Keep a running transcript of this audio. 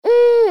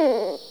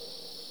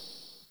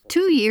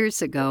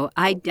years ago,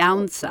 I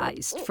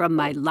downsized from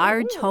my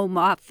large home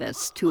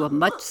office to a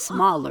much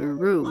smaller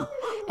room.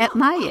 At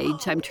my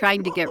age, I'm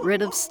trying to get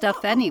rid of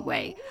stuff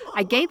anyway.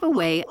 I gave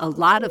away a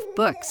lot of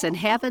books and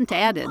haven't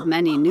added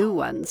many new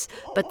ones,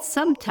 but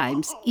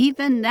sometimes,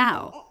 even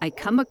now, I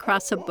come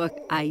across a book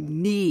I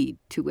need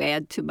to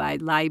add to my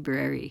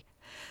library.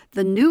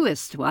 The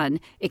newest one,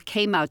 it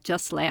came out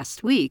just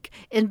last week,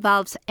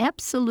 involves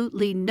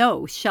absolutely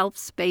no shelf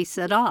space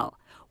at all.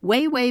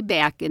 Way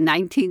back in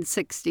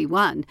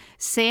 1961,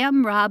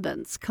 Sam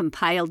Robbins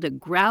compiled a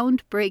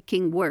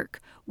groundbreaking work,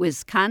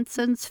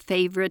 Wisconsin's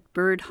Favorite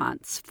Bird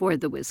Hunts, for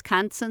the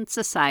Wisconsin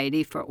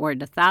Society for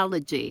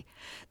Ornithology.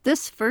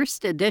 This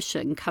first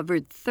edition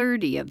covered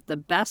 30 of the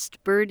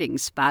best birding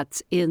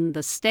spots in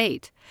the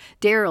state.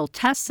 Darrell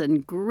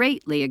Tesson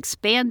greatly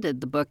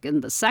expanded the book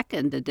in the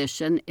second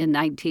edition in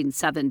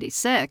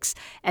 1976,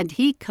 and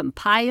he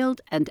compiled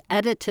and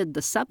edited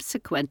the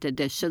subsequent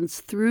editions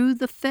through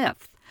the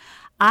fifth.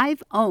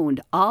 I've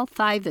owned all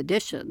 5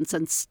 editions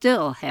and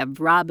still have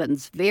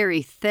Robbins'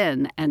 very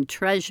thin and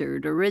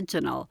treasured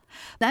original.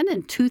 Then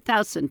in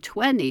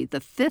 2020, the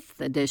 5th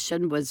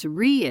edition was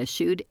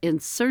reissued in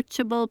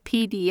searchable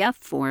PDF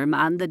form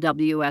on the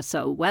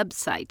WSO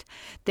website.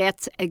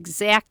 That's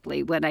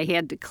exactly when I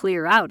had to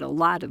clear out a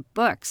lot of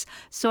books,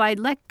 so I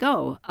let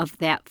go of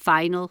that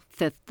final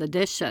 5th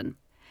edition.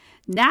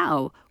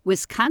 Now,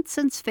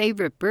 Wisconsin's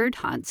Favorite Bird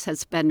Hunts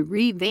has been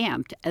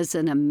revamped as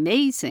an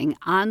amazing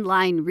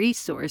online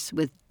resource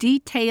with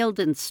detailed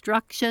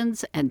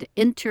instructions and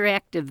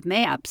interactive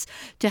maps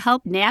to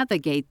help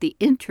navigate the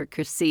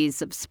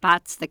intricacies of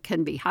spots that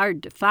can be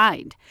hard to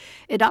find.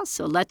 It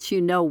also lets you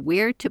know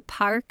where to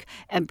park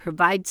and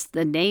provides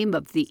the name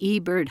of the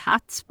eBird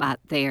hotspot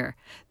there.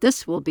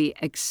 This will be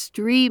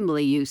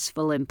extremely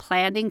useful in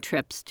planning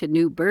trips to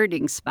new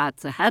birding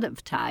spots ahead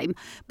of time,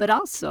 but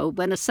also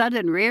when a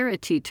sudden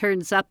rarity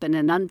turns up in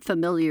an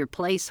unfamiliar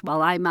place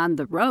while I'm on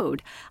the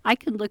road, I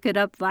can look it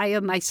up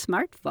via my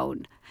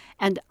smartphone.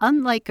 And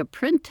unlike a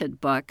printed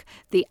book,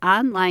 the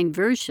online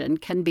version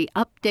can be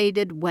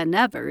updated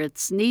whenever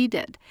it's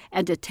needed,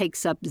 and it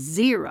takes up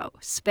 0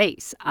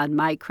 space on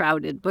my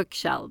crowded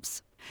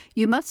bookshelves.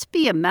 You must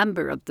be a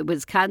member of the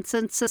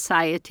Wisconsin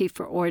Society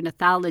for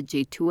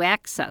Ornithology to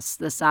access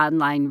this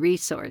online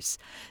resource.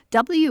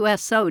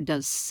 WSO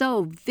does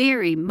so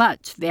very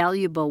much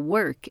valuable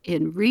work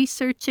in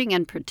researching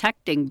and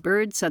protecting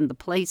birds and the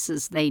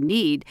places they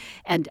need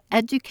and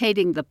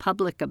educating the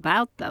public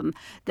about them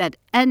that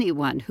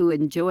anyone who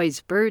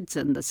enjoys birds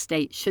in the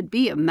state should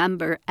be a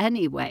member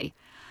anyway.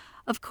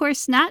 Of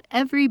course, not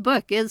every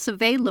book is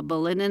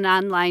available in an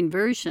online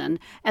version,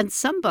 and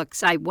some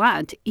books I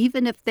want,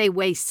 even if they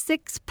weigh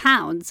 6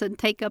 pounds and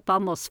take up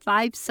almost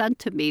 5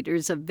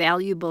 centimeters of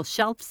valuable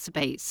shelf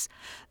space.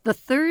 The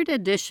 3rd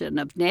edition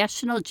of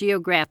National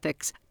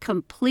Geographic's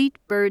Complete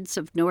Birds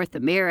of North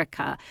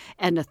America,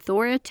 an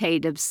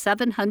authoritative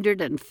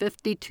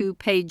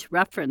 752-page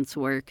reference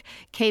work,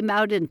 came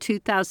out in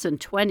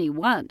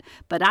 2021,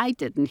 but I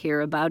didn't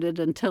hear about it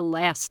until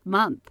last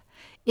month.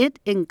 It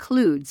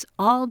includes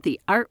all the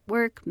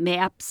artwork,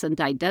 maps, and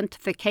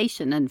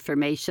identification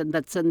information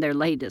that's in their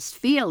latest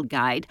field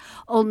guide,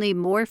 only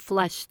more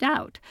fleshed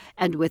out,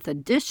 and with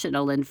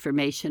additional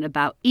information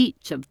about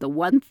each of the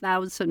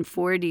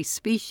 1,040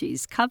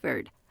 species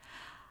covered.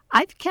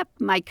 I've kept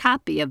my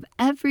copy of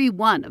every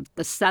one of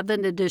the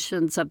 7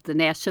 editions of the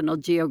National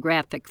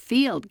Geographic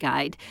Field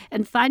Guide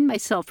and find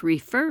myself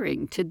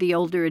referring to the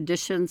older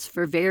editions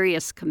for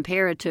various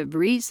comparative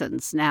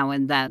reasons now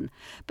and then.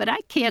 But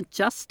I can't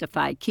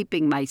justify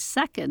keeping my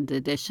 2nd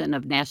edition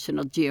of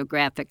National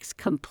Geographic's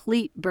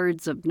Complete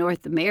Birds of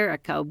North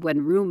America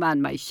when room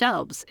on my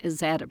shelves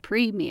is at a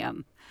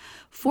premium.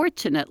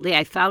 Fortunately,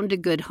 I found a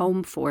good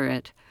home for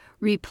it.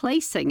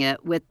 Replacing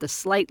it with the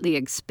slightly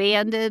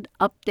expanded,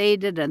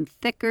 updated, and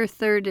thicker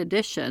 3rd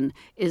edition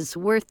is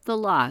worth the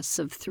loss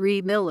of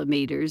 3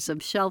 millimeters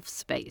of shelf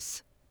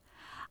space.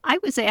 I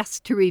was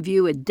asked to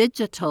review a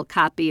digital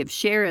copy of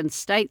Sharon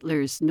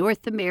Steitler's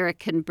North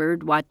American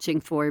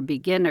Birdwatching for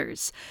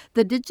Beginners.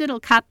 The digital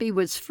copy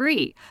was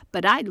free,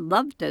 but I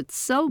loved it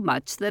so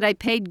much that I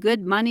paid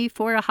good money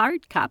for a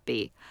hard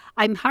copy.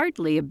 I'm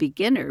hardly a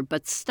beginner,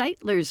 but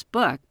Steitler's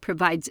book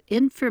provides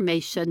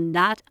information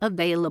not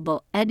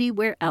available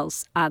anywhere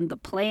else on the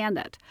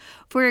planet.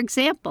 For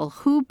example,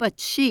 who but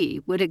she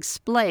would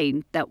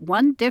explain that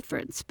one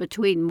difference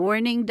between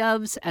mourning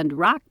doves and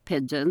rock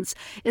pigeons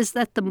is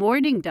that the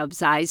mourning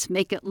dove's eyes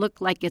make it look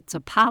like it's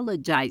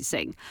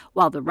apologizing,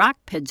 while the rock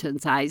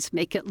pigeon's eyes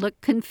make it look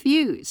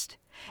confused.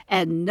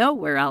 And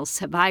nowhere else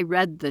have I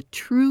read the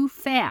true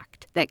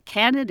fact that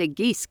Canada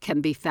geese can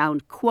be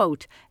found,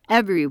 quote,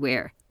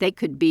 everywhere. They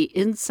could be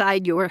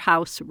inside your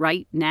house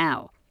right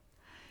now.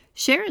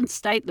 Sharon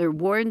Steitler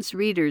warns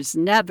readers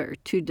never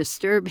to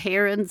disturb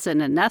herons in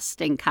a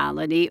nesting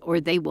colony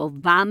or they will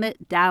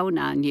vomit down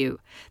on you.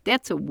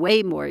 That's a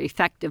way more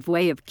effective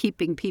way of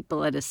keeping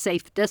people at a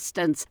safe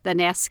distance than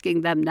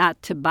asking them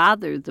not to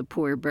bother the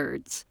poor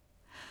birds.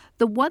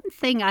 The one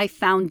thing I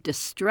found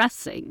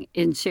distressing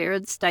in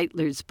Sharon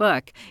Steitler's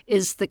book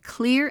is the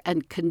clear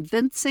and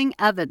convincing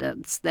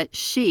evidence that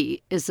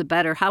she is a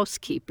better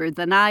housekeeper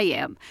than I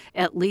am,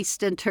 at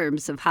least in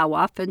terms of how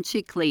often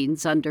she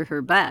cleans under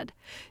her bed.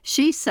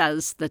 She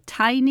says the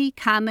tiny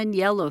common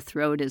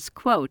yellowthroat is,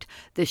 quote,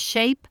 the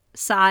shape,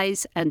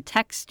 size, and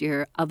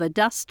texture of a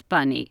dust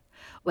bunny,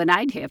 when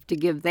I'd have to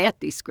give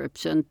that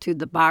description to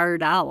the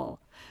barred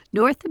owl.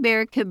 North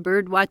American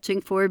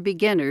Birdwatching for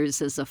Beginners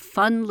is a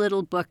fun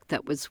little book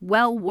that was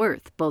well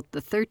worth both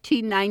the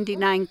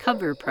 $13.99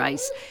 cover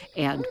price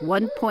and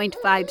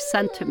 1.5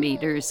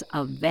 centimeters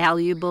of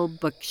valuable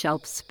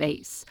bookshelf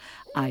space.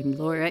 I'm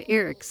Laura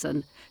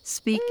Erickson,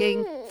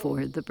 speaking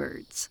for the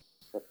birds.